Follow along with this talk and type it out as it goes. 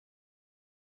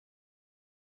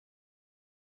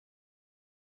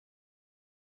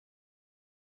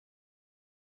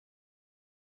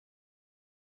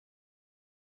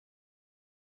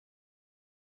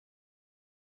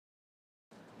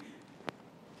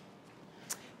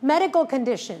Medical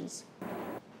conditions.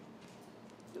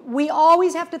 We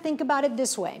always have to think about it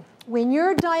this way. When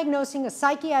you're diagnosing a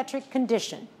psychiatric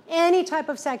condition, any type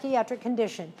of psychiatric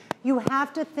condition, you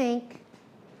have to think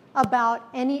about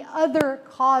any other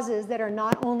causes that are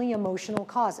not only emotional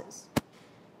causes.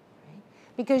 Right?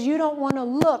 Because you don't want to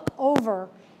look over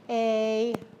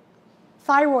a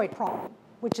thyroid problem,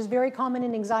 which is very common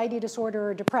in anxiety disorder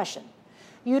or depression.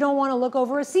 You don't want to look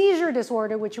over a seizure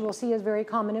disorder, which you will see is very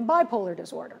common in bipolar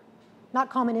disorder. Not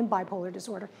common in bipolar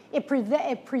disorder. It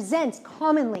presents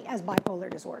commonly as bipolar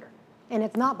disorder. And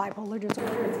it's not bipolar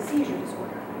disorder, it's a seizure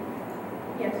disorder.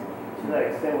 Yes? To that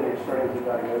extent, when you're starting to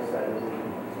diagnose that, is it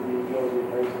to be able to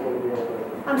be able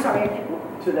to... I'm sorry, I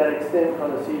can't. To that extent,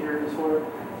 on a seizure disorder,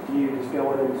 do you just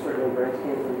go in and start doing brain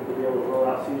scans to be able to rule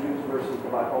out seizures versus the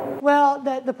bipolar? Well,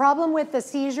 the problem with the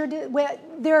seizure,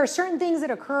 there are certain things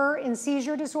that occur in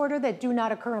seizure disorder that do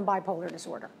not occur in bipolar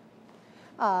disorder.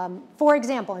 For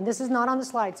example, and this is not on the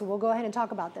slide, so we'll go ahead and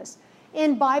talk about this.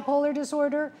 In bipolar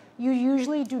disorder, you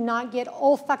usually do not get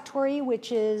olfactory,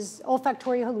 which is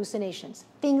olfactory hallucinations,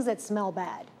 things that smell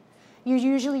bad. You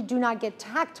usually do not get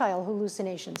tactile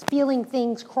hallucinations, feeling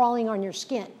things crawling on your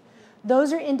skin.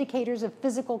 Those are indicators of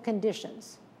physical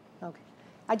conditions. Okay.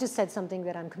 I just said something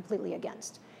that I'm completely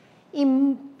against.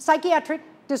 Psychiatric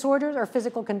disorders are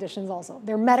physical conditions also.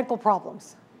 They're medical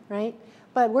problems, right?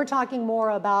 But we're talking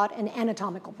more about an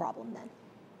anatomical problem then,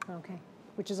 okay?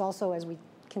 Which is also, as we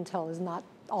can tell, is not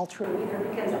all true either,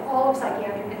 because all of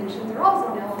psychiatric conditions are also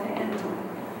anatomical.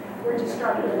 We're just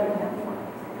starting to learn that more.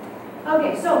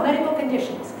 Okay, so medical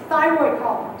conditions, thyroid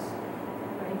problems,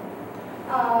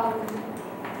 right?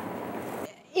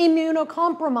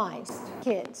 Immunocompromised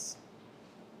kids.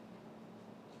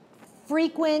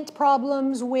 Frequent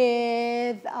problems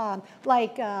with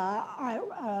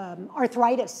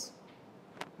arthritis.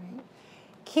 Right?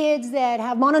 Kids that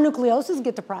have mononucleosis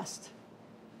get depressed.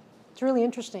 It's really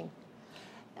interesting.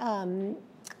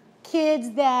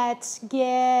 Kids that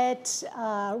get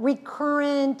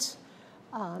recurrent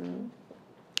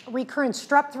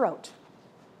strep throat,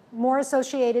 more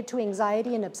associated to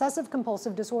anxiety and obsessive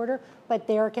compulsive disorder, but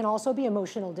there can also be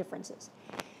emotional differences.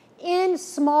 In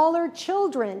smaller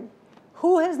children,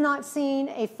 who has not seen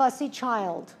a fussy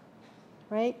child,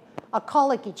 right? A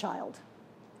colicky child,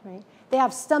 right? They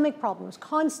have stomach problems.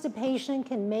 Constipation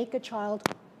can make a child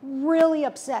really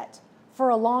upset for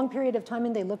a long period of time,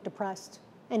 and they look depressed,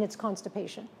 and it's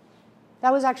constipation.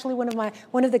 That was actually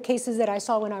one of the cases that I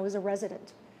saw when I was a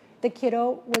resident. The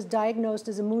kiddo was diagnosed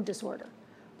as a mood disorder.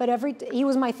 But he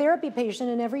was my therapy patient,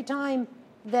 and every time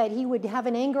that he would have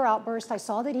an anger outburst, I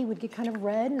saw that he would get kind of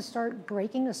red and start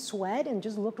breaking a sweat and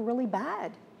just looked really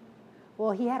bad. Well,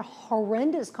 he had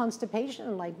horrendous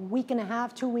constipation, like week and a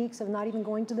half, 2 weeks of not even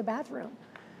going to the bathroom.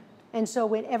 And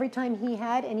so every time he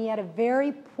had a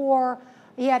very poor,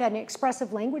 he had an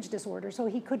expressive language disorder, so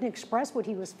he couldn't express what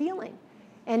he was feeling.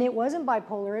 And it wasn't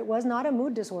bipolar, it was not a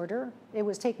mood disorder. It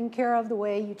was taken care of the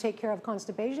way you take care of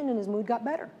constipation, and his mood got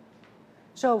better.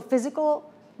 So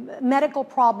medical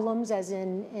problems, as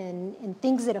in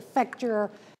things that affect your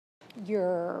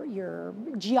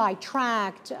GI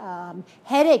tract,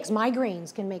 headaches,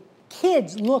 migraines can make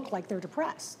kids look like they're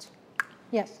depressed.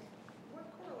 Yes? What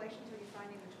correlations are you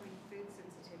finding between food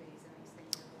sensitivities and these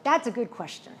things? That's a good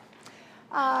question.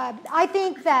 I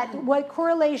think that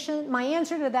my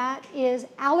answer to that is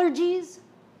allergies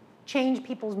change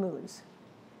people's moods.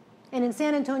 And in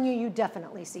San Antonio, you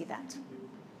definitely see that.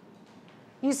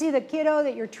 You see the kiddo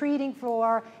that you're treating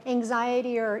for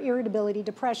anxiety or irritability,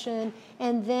 depression,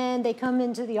 and then they come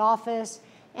into the office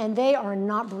and they are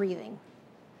not breathing.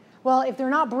 Well, if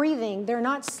they're not breathing, they're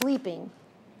not sleeping.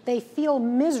 They feel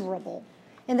miserable,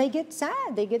 and they get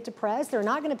sad, they get depressed, they're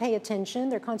not going to pay attention,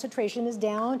 their concentration is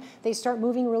down, they start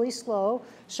moving really slow.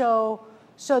 So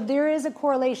there is a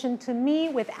correlation to me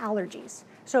with allergies.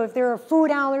 So if there are food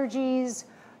allergies,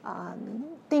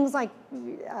 things like,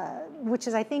 which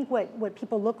is I think what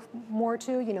people look more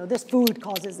to, this food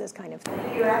causes this kind of thing.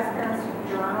 Do you ask parents to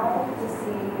journal to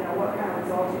see, what kind of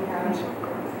results you have if your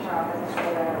child has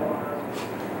soda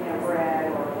or, bread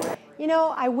or whatever?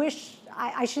 I wish,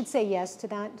 I should say yes to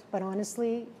that, but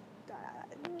honestly,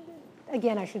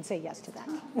 again, I should say yes to that.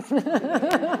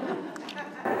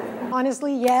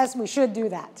 Honestly, yes, we should do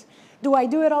that. Do I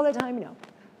do it all the time? No.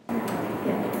 Yeah.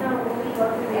 So when we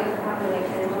go through the younger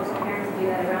population, most parents do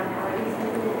that around allergies and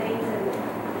things, and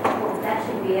well, that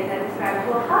should be it. That describes,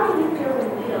 well, how do you feel when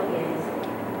you don't get insulin?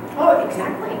 Oh,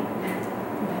 exactly. Yes.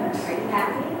 Are you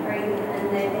happy? And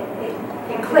then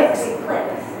it clicks. It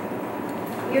clicks.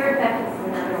 Your infections is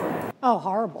another one. Oh,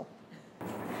 horrible.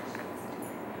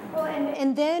 Well,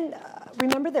 and then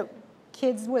remember that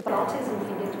kids with Autism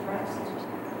can get depressed.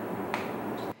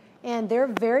 and they're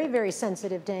very, very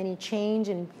sensitive to any change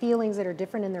and feelings that are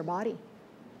different in their body.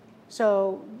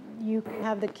 So you can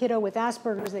have the kiddo with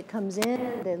Asperger's that comes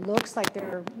in that looks like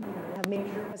they're have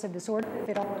major depressive disorder,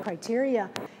 fit all the criteria,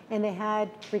 and they had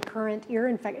recurrent ear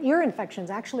infections.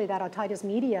 Actually, that otitis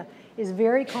media is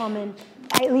very common.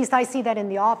 At least I see that in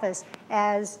the office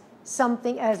as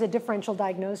something, as a differential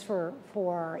diagnosis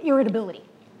for irritability.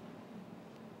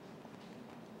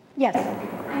 Yes?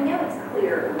 I know it's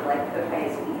clear with like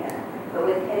otitis media, but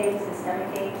with headaches and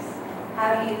stomach aches,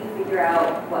 how do you figure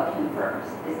out what came first?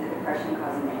 Is the depression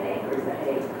causing the headache, or is the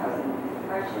headache causing the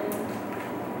depression?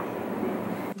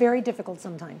 Very difficult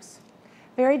sometimes.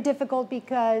 Very difficult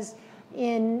because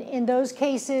in those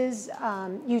cases,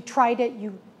 you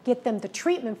get them the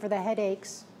treatment for the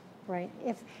headaches, right?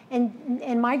 And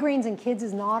migraines in kids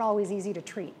is not always easy to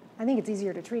treat. I think it's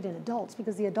easier to treat in adults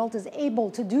because the adult is able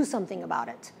to do something about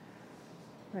it,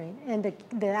 right? And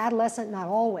the adolescent, not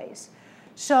always.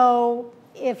 So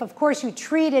if, of course, you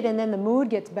treat it and then the mood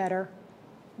gets better,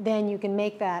 then you can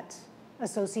make that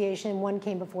association. One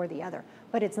came before the other,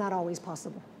 but it's not always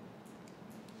possible.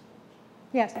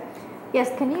 Yes? Yes,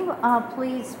 can you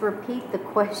please repeat the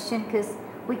question, because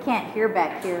we can't hear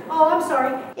back here. Oh, I'm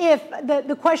sorry. If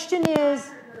the question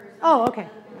is, oh, okay.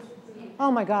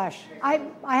 Oh my gosh, I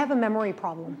have a memory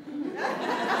problem.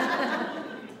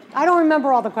 I don't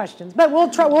remember all the questions, but we'll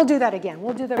do that again.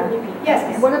 We'll do that.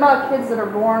 Yes. What about kids that are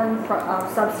born from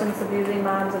substance abusing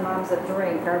moms and moms that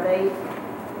drink? Are they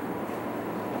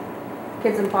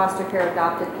kids in foster care,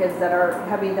 adopted kids that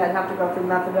have to go through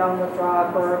methadone withdrawal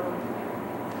at birth?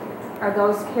 Are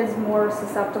those kids more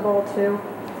susceptible to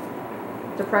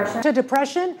depression? To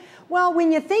depression? Well,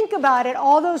 when you think about it,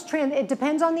 all those it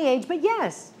depends on the age, but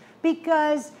yes,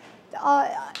 because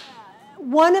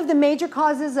one of the major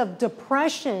causes of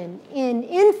depression in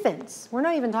infants, we're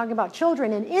not even talking about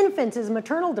children, in infants is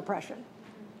maternal depression.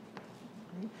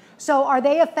 So are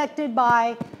they affected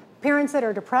by parents that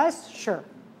are depressed? Sure.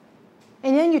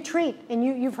 And then you treat, and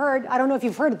you've heard, I don't know if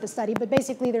you've heard of the study, but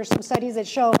basically there's some studies that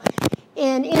show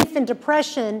in infant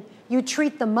depression, you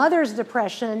treat the mother's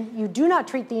depression, you do not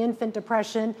treat the infant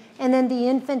depression, and then the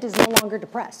infant is no longer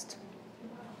depressed.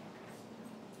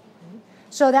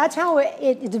 So that's how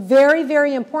it's very,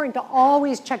 very important to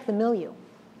always check the milieu,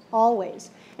 always.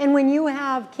 And when you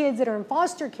have kids that are in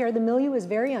foster care, the milieu is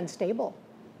very unstable,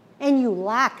 and you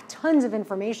lack tons of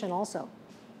information also.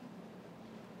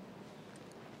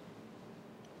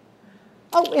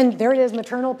 Oh, and there it is,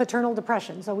 maternal, paternal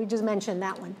depression. So we just mentioned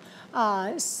that one.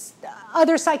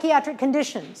 Other psychiatric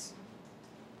conditions.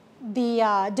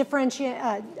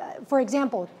 For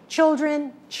example,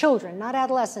 children, not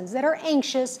adolescents, that are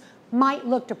anxious might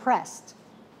look depressed.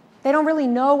 They don't really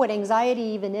know what anxiety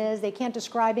even is. They can't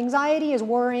describe. Anxiety is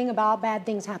worrying about bad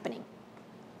things happening,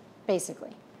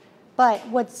 basically. But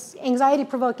what's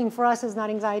anxiety-provoking for us is not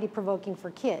anxiety-provoking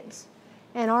for kids.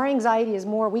 And our anxiety is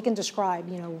more, we can describe,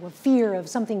 a fear of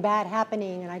something bad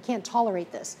happening, and I can't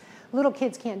tolerate this. Little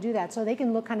kids can't do that, so they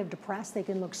can look kind of depressed, they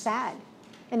can look sad.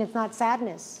 And it's not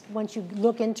sadness. Once you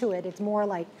look into it, it's more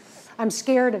like, I'm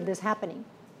scared of this happening,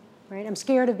 right? I'm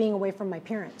scared of being away from my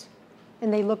parent.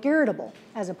 And they look irritable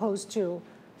as opposed to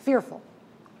fearful.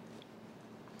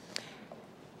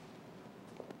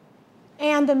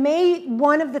 And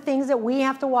one of the things that we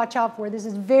have to watch out for, this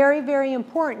is very, very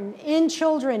important in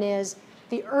children, is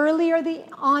the earlier the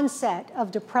onset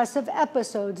of depressive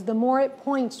episodes, the more it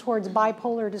points towards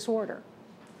bipolar disorder.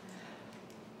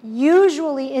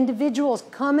 Usually individuals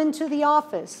come into the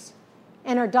office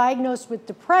and are diagnosed with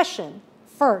depression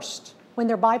first. When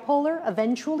they're bipolar,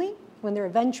 when they're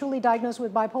eventually diagnosed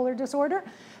with bipolar disorder,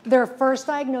 their first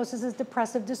diagnosis is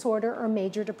depressive disorder or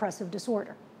major depressive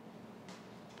disorder.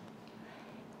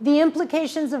 The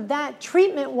implications of that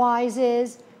treatment-wise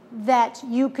is that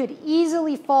you could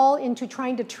easily fall into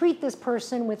trying to treat this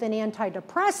person with an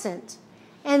antidepressant,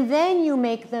 and then you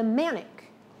make them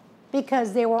manic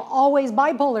because they were always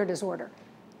bipolar disorder,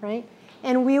 right?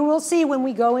 And we will see when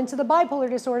we go into the bipolar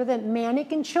disorder that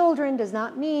manic in children does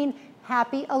not mean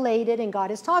happy, elated, and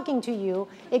God is talking to you.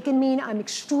 It can mean I'm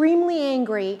extremely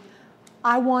angry,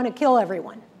 I want to kill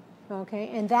everyone, okay?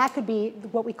 And that could be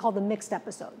what we call the mixed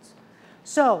episodes.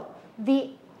 So the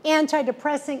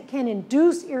antidepressant can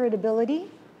induce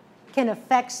irritability, can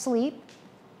affect sleep,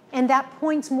 and that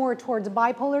points more towards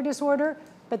bipolar disorder,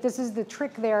 but this is the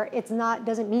trick there,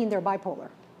 doesn't mean they're bipolar,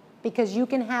 because you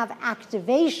can have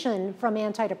activation from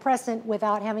antidepressant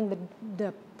without having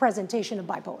the presentation of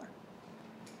bipolar.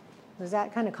 Was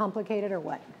that kind of complicated or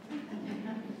what?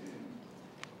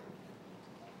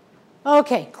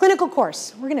 Okay, clinical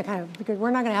course. We're going to because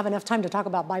we're not going to have enough time to talk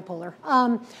about bipolar.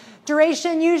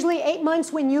 Duration, usually 8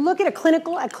 months. When you look at a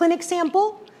clinic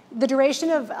sample, the duration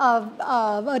of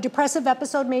a depressive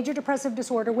episode, major depressive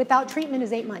disorder, without treatment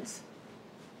is 8 months.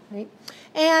 Right?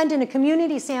 And in a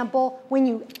community sample, when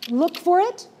you look for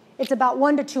it, it's about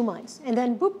 1 to 2 months. And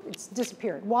then, boop, it's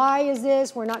disappeared. Why is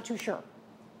this? We're not too sure.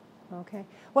 Okay.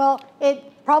 Well,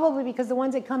 probably because the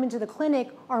ones that come into the clinic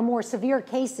are more severe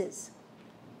cases.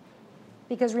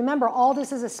 Because remember, all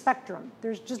this is a spectrum.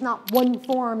 There's just not one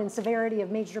form and severity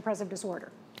of major depressive disorder.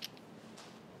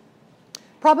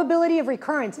 Probability of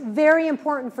recurrence, very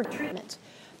important for treatment.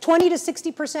 20 to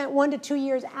 60%, 1 to 2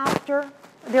 years after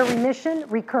their remission,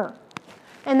 recur.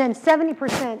 And then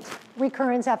 70%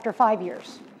 recurrence after 5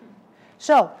 years.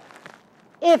 So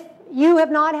if you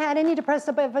have not had any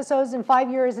depressive episodes in 5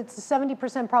 years, it's a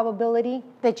 70% probability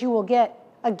that you will get,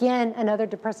 again, another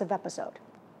depressive episode.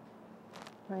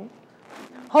 Right?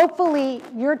 Hopefully,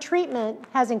 your treatment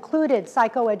has included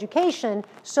psychoeducation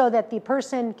so that the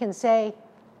person can say,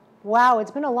 wow,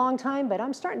 it's been a long time, but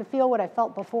I'm starting to feel what I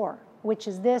felt before, which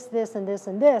is this, this, and this,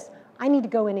 and this. I need to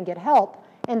go in and get help.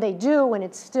 And they do when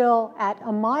it's still at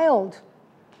a mild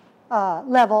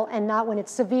level and not when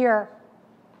it's severe,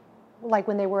 like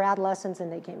when they were adolescents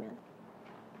and they came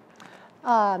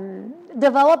in.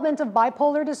 Development of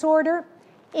bipolar disorder.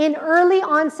 In early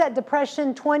onset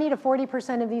depression, 20 to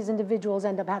 40% of these individuals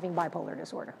end up having bipolar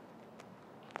disorder.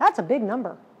 That's a big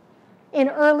number. In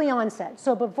early onset,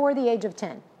 so before the age of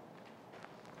 10.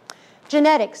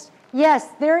 Genetics. Yes,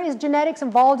 there is genetics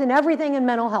involved in everything in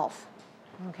mental health.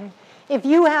 Okay? If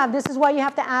you have, this is why you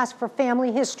have to ask for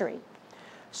family history.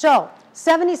 So,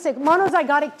 76,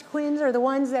 monozygotic twins are the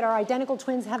ones that are identical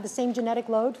twins, have the same genetic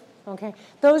load. Okay?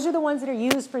 Those are the ones that are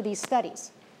used for these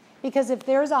studies. Because if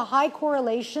there's a high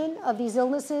correlation of these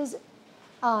illnesses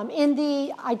in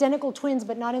the identical twins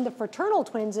but not in the fraternal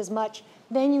twins as much,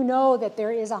 then you know that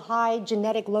there is a high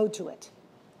genetic load to it.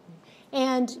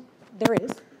 And there is,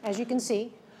 as you can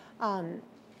see. And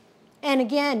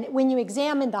again, when you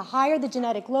examine, the higher the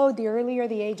genetic load, the earlier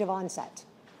the age of onset.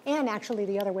 And actually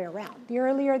the other way around. The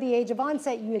earlier the age of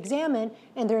onset you examine,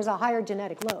 and there's a higher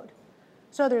genetic load.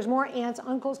 So there's more aunts,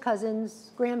 uncles,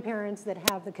 cousins, grandparents that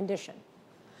have the condition.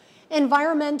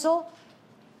 Environmental,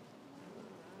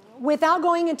 without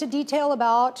going into detail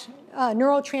about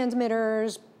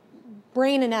neurotransmitters,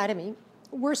 brain anatomy,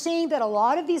 we're seeing that a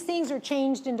lot of these things are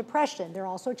changed in depression. They're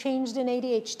also changed in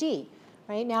ADHD.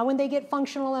 Right? Now when they get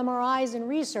functional MRIs and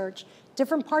research,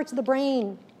 different parts of the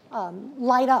brain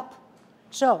light up.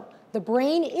 So the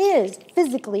brain is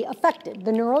physically affected.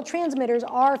 The neurotransmitters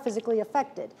are physically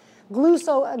affected.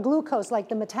 Glucose, like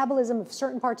the metabolism of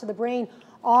certain parts of the brain,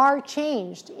 are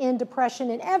changed in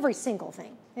depression in every single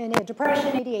thing. In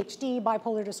depression, ADHD,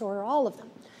 bipolar disorder, all of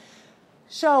them.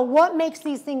 So what makes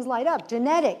these things light up?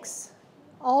 Genetics.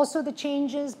 Also the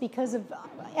changes because of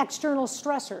external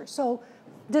stressors. So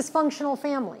dysfunctional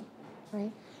family,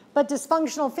 right? But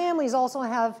dysfunctional families also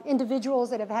have individuals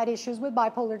that have had issues with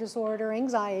bipolar disorder,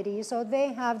 anxiety, so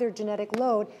they have their genetic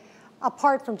load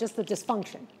apart from just the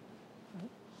dysfunction.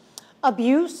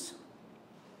 Abuse.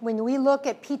 When we look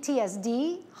at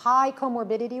PTSD, high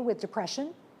comorbidity with depression.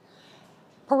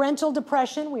 Parental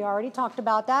depression, we already talked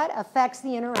about that, affects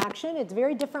the interaction. It's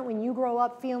very different when you grow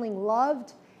up feeling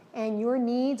loved and your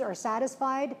needs are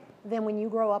satisfied than when you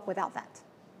grow up without that.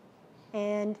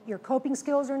 And your coping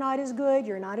skills are not as good,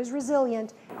 you're not as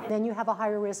resilient, then you have a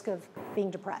higher risk of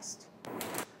being depressed.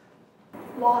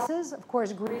 Losses, of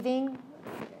course, grieving.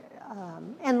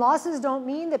 And losses don't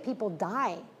mean that people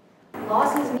die.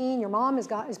 Losses mean your mom is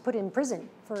put in prison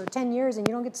for 10 years and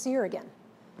you don't get to see her again.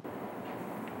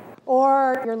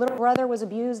 Or your little brother was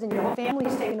abused and your whole family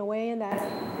is taken away, and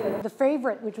that the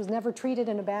favorite, which was never treated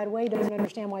in a bad way, doesn't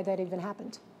understand why that even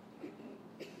happened.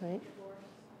 Right?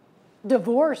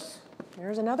 Divorce.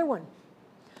 There's another one.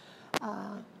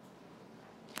 And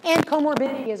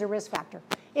comorbidity is a risk factor.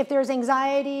 If there's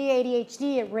anxiety,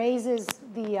 ADHD, it raises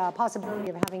the possibility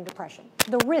of having depression.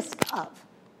 The risk of.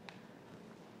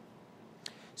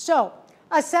 So,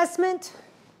 assessment,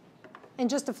 and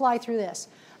just to fly through this.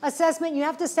 Assessment, you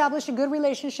have to establish a good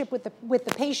relationship with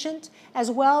the patient as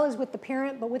well as with the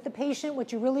parent. But with the patient,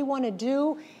 what you really want to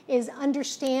do is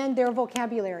understand their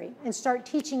vocabulary and start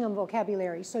teaching them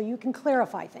vocabulary so you can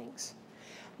clarify things.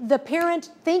 The parent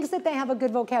thinks that they have a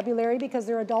good vocabulary because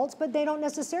they're adults, but they don't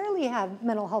necessarily have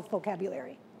mental health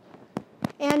vocabulary.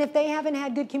 And if they haven't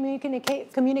had good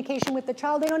communication with the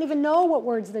child, they don't even know what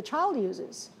words the child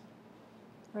uses.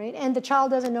 Right? And the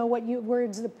child doesn't know what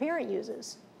words the parent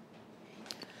uses.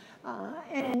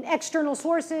 And external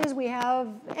sources, we have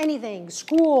anything,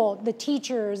 school, the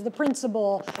teachers, the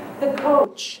principal, the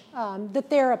coach, the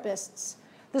therapists,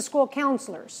 the school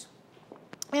counselors.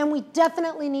 And we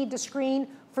definitely need to screen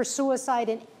for suicide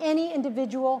in any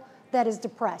individual that is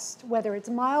depressed, whether it's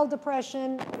mild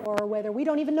depression or whether we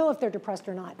don't even know if they're depressed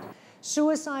or not.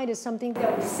 Suicide is something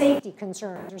that is safety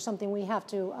concerns or something we have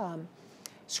to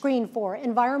screen for.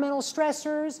 Environmental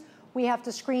stressors, we have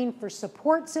to screen for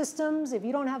support systems. If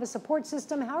you don't have a support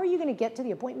system, how are you going to get to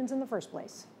the appointments in the first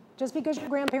place? Just because your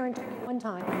grandparent took it one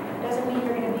time doesn't mean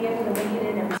you're going to be able to make it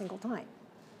in every single time.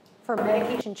 For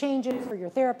medication changes, for your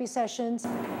therapy sessions,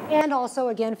 and also,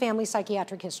 again, family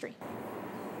psychiatric history.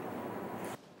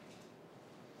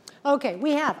 Okay,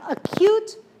 we have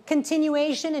acute,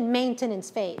 continuation, and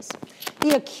maintenance phase.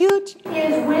 The acute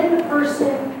is when the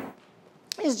person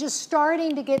is just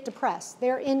starting to get depressed.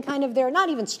 They're in kind of their, not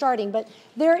even starting, but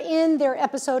they're in their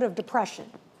episode of depression.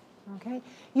 Okay?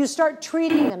 You start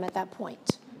treating them at that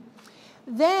point.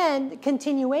 Then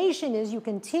continuation is you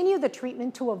continue the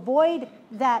treatment to avoid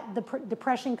that the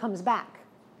depression comes back.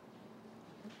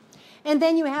 And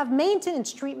then you have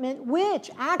maintenance treatment,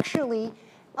 which actually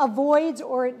avoids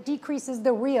or decreases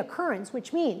the reoccurrence,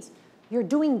 which means you're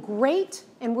doing great,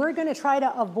 and we're going to try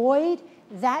to avoid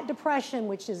that depression,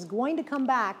 which is going to come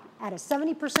back at a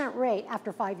 70% rate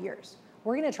after 5 years.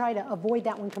 We're going to try to avoid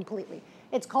that one completely.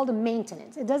 It's called a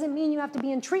maintenance. It doesn't mean you have to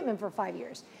be in treatment for 5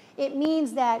 years. It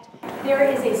means that there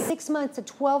is a 6 months to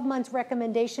 12 months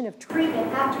recommendation of treatment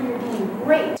after you're doing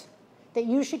great, that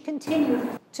you should continue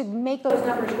to make those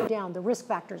numbers go down, the risk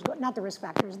factors, not the risk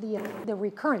factors, the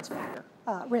recurrence factor,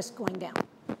 risk going down.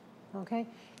 Okay?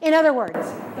 In other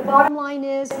words, the bottom line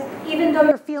is, even though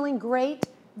you're feeling great,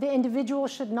 the individual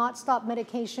should not stop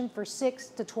medication for 6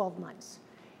 to 12 months.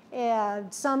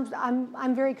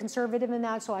 I'm very conservative in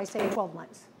that, so I say 12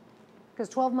 months. Because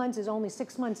 12 months is only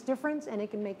 6 months difference, and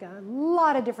it can make a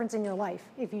lot of difference in your life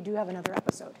if you do have another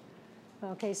episode.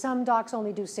 Okay, some docs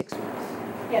only do 6 months.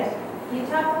 Yes. You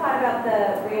talked a lot about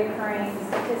the reoccurring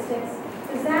statistics.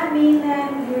 Does that mean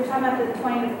then, you were talking about the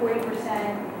 20 to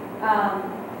 40%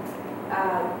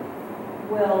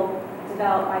 will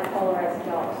develop bipolar as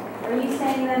adults. Are you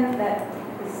saying then that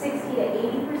the 60 to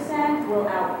 80% will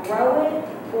outgrow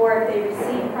it, or if they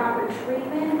receive proper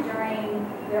treatment during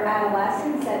their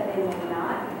adolescence, that they will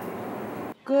not?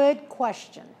 Good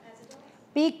question.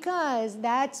 Because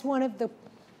that's one of the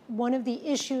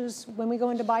issues when we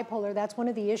go into bipolar. That's one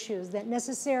of the issues that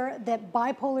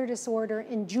bipolar disorder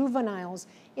in juveniles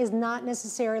is not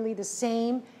necessarily the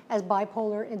same as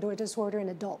bipolar disorder in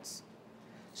adults.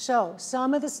 So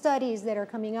some of the studies that are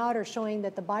coming out are showing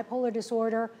that the bipolar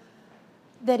disorder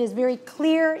that is very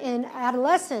clear in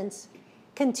adolescence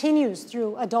continues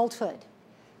through adulthood.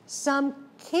 Some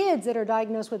kids that are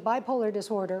diagnosed with bipolar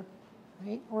disorder,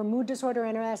 right, or mood disorder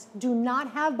NOS, do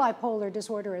not have bipolar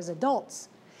disorder as adults.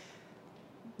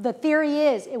 The theory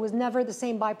is it was never the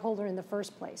same bipolar in the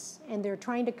first place, and they're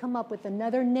trying to come up with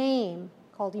another name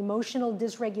called emotional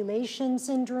dysregulation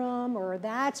syndrome, or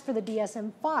that's for the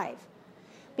DSM-5,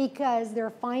 because they're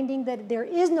finding that there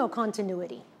is no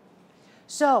continuity.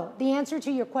 So the answer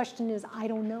to your question is, I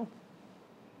don't know.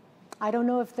 I don't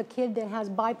know if the kid that has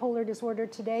bipolar disorder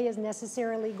today is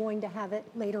necessarily going to have it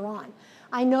later on.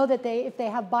 I know that if they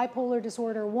have bipolar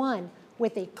disorder 1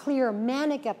 with a clear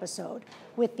manic episode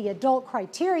with the adult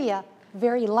criteria,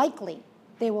 very likely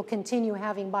they will continue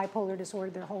having bipolar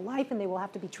disorder their whole life, and they will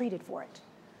have to be treated for it.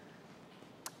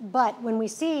 But when we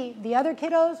see the other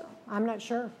kiddos, I'm not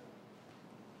sure.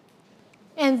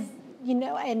 And, you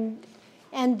know,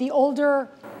 and the older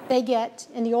they get,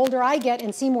 and the older I get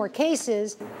and see more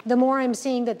cases, the more I'm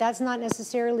seeing that that's not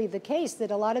necessarily the case, that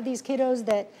a lot of these kiddos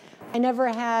that I never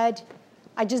had,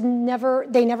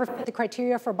 they never fit the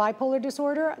criteria for bipolar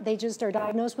disorder, they just are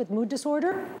diagnosed with mood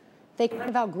disorder, they kind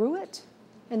of outgrew it,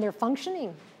 and they're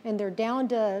functioning, and they're down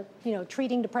to, you know,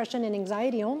 treating depression and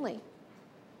anxiety only.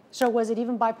 So was it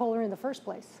even bipolar in the first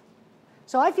place?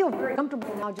 So I feel very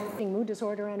comfortable now just being mood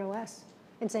disorder NOS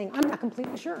and saying, I'm not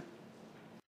completely sure.